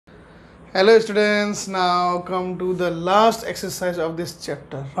Hello students, now come to the last exercise of this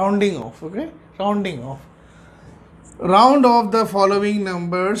chapter, rounding off. Okay, rounding off. Round off the following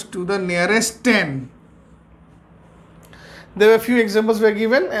numbers to the nearest 10. There were a few examples were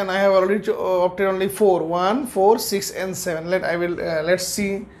given and I have already opted only 4, 1, 4, 6 and 7. Let's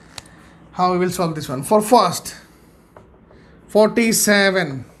see how we will solve this one. For first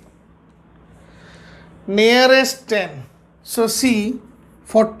 47, nearest 10. So see,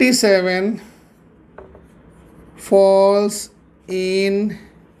 47 falls in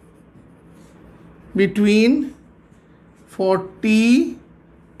between 40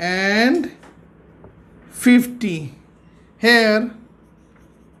 and 50. Here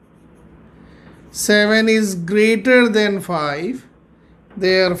 7 is greater than 5,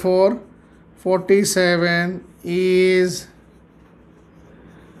 therefore 47 is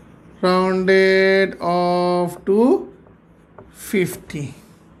rounded off to 50,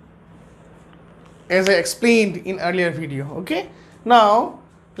 as I explained in earlier video. Okay, now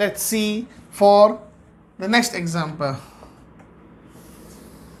let's see for the next example.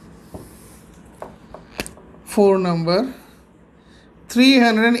 4 number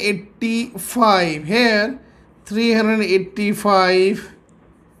 385. Here 385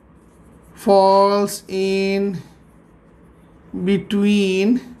 falls in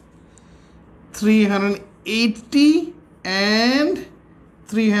between 380 and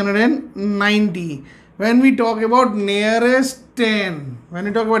 390. When we talk about nearest 10,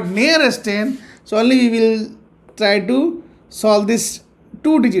 so only we will try to solve this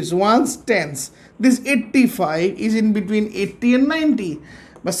two digits, ones, tens. This 85 is in between 80 and 90,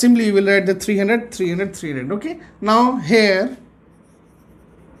 but simply you will write the 300, 300, 300. Okay, now here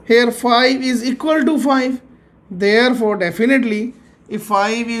 5 is equal to 5, therefore definitely if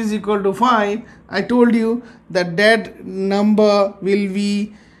 5 is equal to 5, I told you that that number will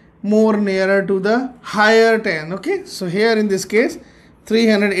be more nearer to the higher 10. Okay, so here in this case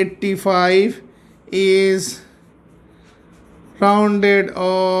 385 is rounded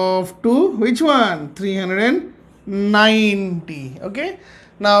off to which one? 390. Okay,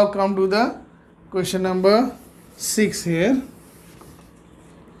 now come to the question number 6 here.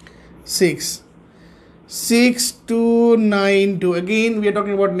 6 6292. Again we are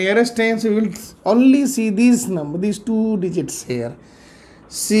talking about nearest 10, so we will only see these two digits here.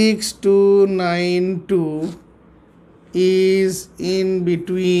 6292 is in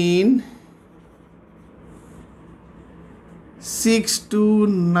between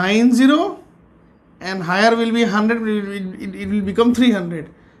 6290 and higher will be 100, it will become 300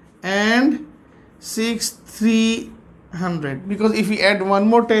 and 6300, because if we add one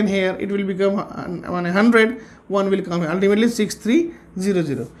more 10 here it will become 100, one will come, ultimately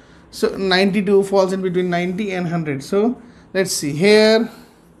 6300. So 92 falls in between 90 and 100. So let's see, here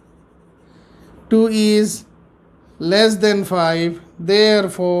 2 is less than 5,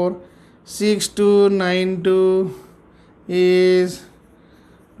 therefore 6292 is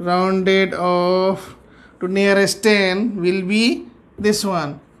rounded off to nearest 10 will be this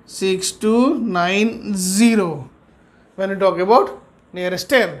one, 6290, when we talk about nearest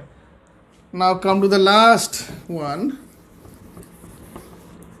 10. Now come to the last one,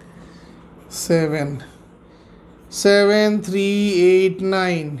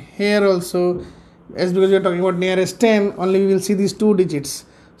 7389. Here also, as because we are talking about nearest 10, only we will see these two digits.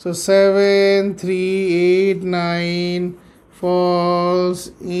 So 7389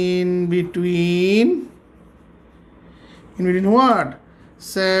 falls in between what?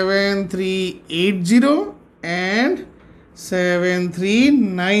 7380 and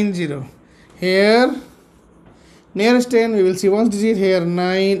 7390. Here nearest 10 we will see one digit here.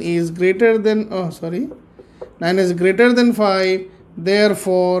 9 is greater than 9 is greater than 5,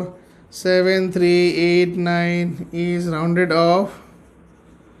 therefore 7389 is rounded off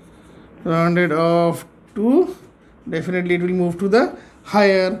to, definitely it will move to the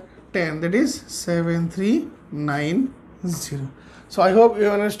higher 10, that is 7390. So I hope you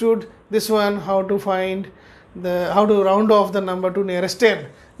understood this one, how to round off the number to nearest 10.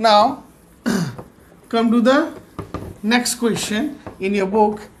 Now come to the next question in your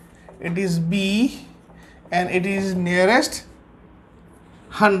book. It is B and it is nearest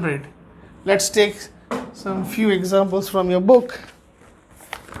 100. Let's take some few examples from your book.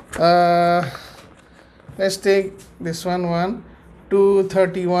 Let's take this one,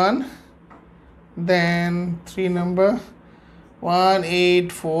 231, then 3 number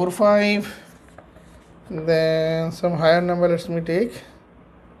 1845, then some higher number. Let me take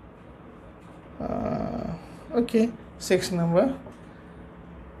 6 number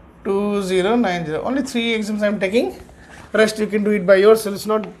 2090. Only 3 exams I am taking. Rest you can do it by yourself. It's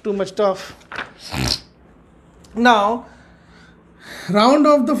not too much tough. Now round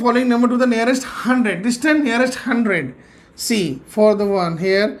off the following number to the nearest 100. This time nearest 100. See, for the one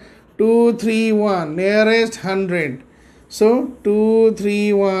here, 231, nearest 100. So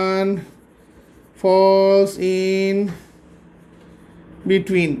 231 falls in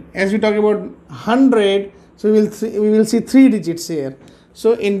between. As we talk about 100, so we will see 3 digits here.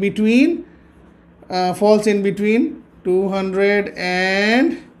 So in between, falls in between 200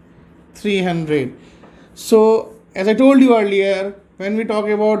 and 300. So as I told you earlier, when we talk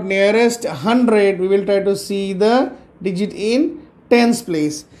about nearest 100, we will try to see the digit in tens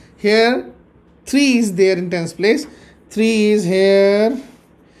place. Here 3 is there in tens place. 3 is here.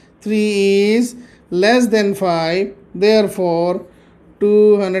 3 is less than 5. Therefore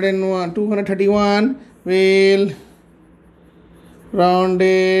 231 will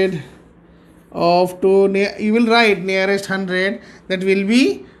rounded off to, you will write nearest 100, that will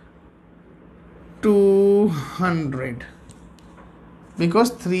be 200, because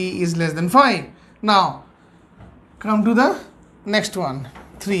 3 is less than 5. Now come to the next one.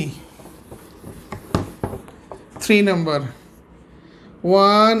 3 number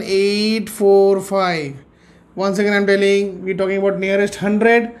 1845. Once again I am telling, we are talking about nearest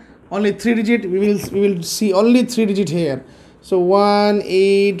 100, only 3 digit. We will see only 3 digit here. So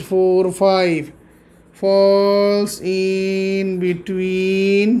 1845 falls in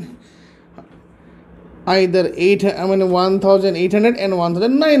between either 1800 and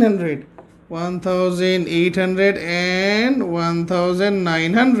 1900. 1800 and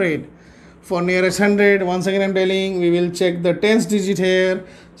 1900. For nearest 100, once again I am telling, we will check the tens digit here.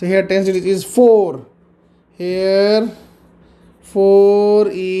 So here tens digit is 4. Here 4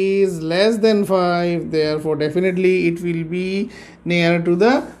 is less than 5, therefore definitely it will be nearer to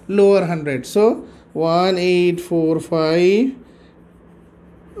the lower 100. So 1845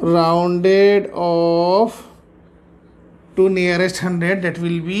 rounded off to nearest 100, that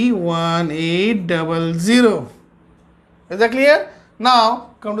will be 1800. Is that clear? Now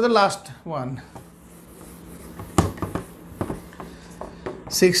come to the last one.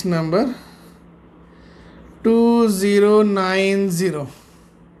 6 number 2090.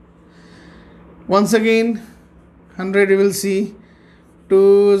 Once again 100 you will see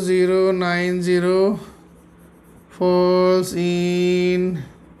 2090 falls in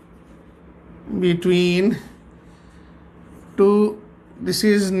between 2. This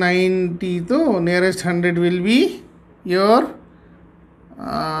is 90, so nearest 100 will be your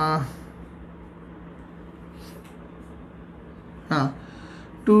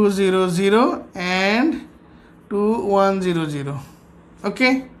 200 and 2100.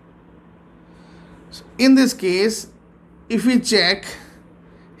 Okay, so in this case, if we check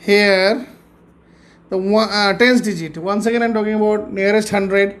here the tens digit, once again I am talking about nearest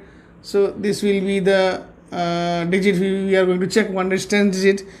 100, so this will be the digit we are going to check. 1 is tens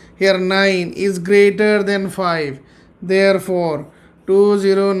digit. Here 9 is greater than 5, therefore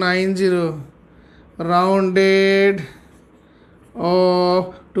 2090 rounded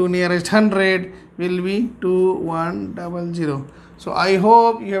off to nearest 100 will be 2100. So I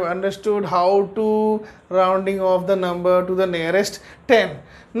hope you have understood how to rounding off the number to the nearest 10.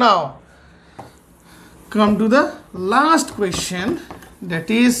 Now come to the last question, that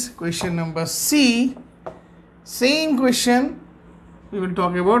is question number C. Same question, we will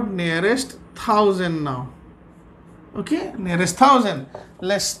talk about nearest 1000 now. Okay, nearest 1000.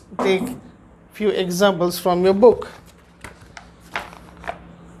 Let's take few examples from your book.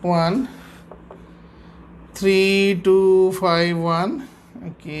 1 3251.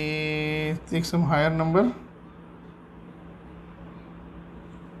 Okay, take some higher number.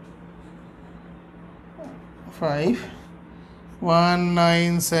 5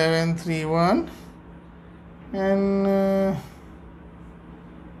 19731, and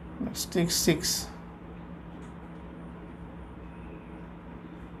let's take 6.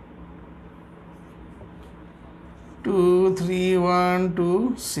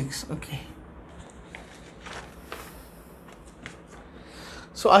 23126. Okay,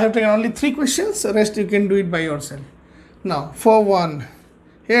 so I have taken only 3 questions, the rest you can do it by yourself. Now for 1,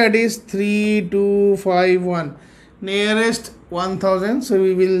 here it is 3251, nearest 1000, so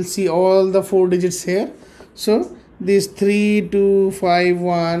we will see all the 4 digits here. So this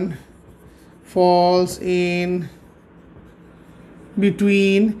 3251 falls in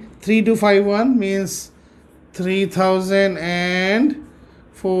between 3251 means 3000 and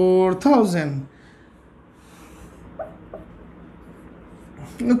 4000.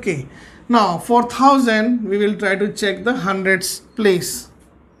 Okay, now for 1000 we will try to check the hundreds place.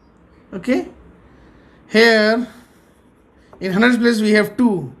 Okay, here In hundreds place we have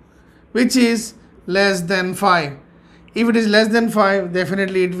 2, which is less than 5. If it is less than 5,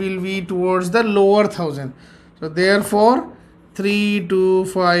 definitely it will be towards the lower thousand. So therefore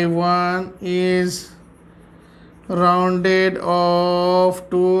 3251 is rounded off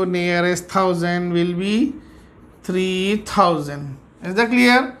to nearest thousand will be 3000. Is that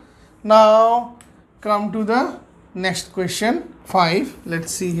clear? Now come to the next question 5.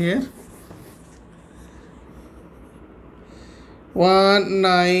 Let's see here.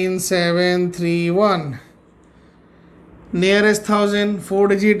 19731. Nearest thousand, 4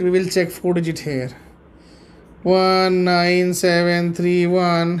 digit. We will check 4 digit here.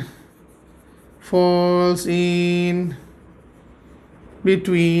 19731 falls in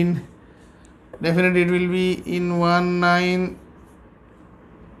between. Definitely it will be in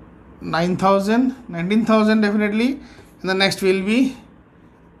 19,000 definitely, and the next will be,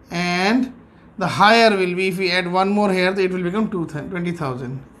 and the higher will be, if we add one more here, it will become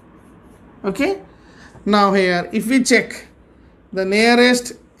 20,000. Okay. Now here if we check the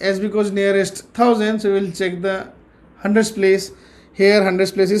nearest, as because nearest 1000, so we will check the hundreds place. Here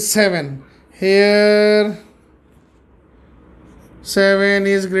hundreds place is 7. Here 7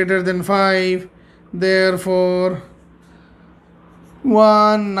 is greater than 5. Therefore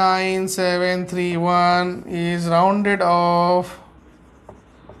 19731 is rounded off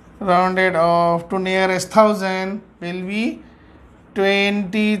to nearest 1000 will be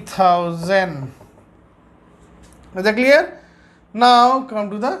 20,000. Is that clear? Now come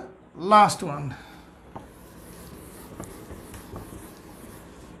to the last one.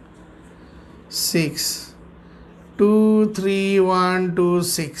 6.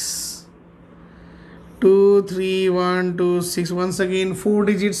 23126. 23126. Once again 4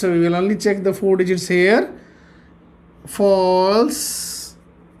 digits, so we will only check the 4 digits here. Falls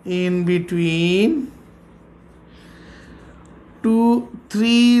in between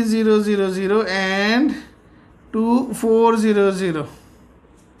 23000 and 2400.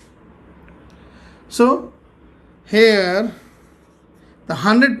 So here the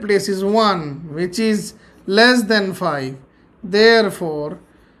 100 place is 1, which is less than 5. Therefore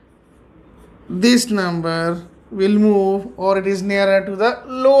this number will move, or it is nearer to the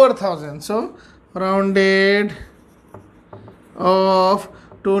lower thousand. So rounded off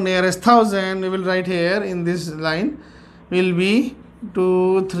to nearest thousand, we will write here in this line will be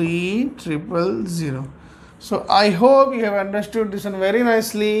 23000. So I hope you have understood this one very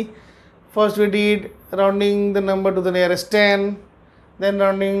nicely. First we did rounding the number to the nearest 10, then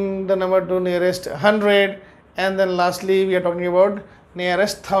rounding the number to nearest 100, and then lastly we are talking about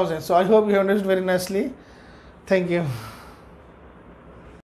nearest 1000. So I hope you have understood very nicely. Thank you.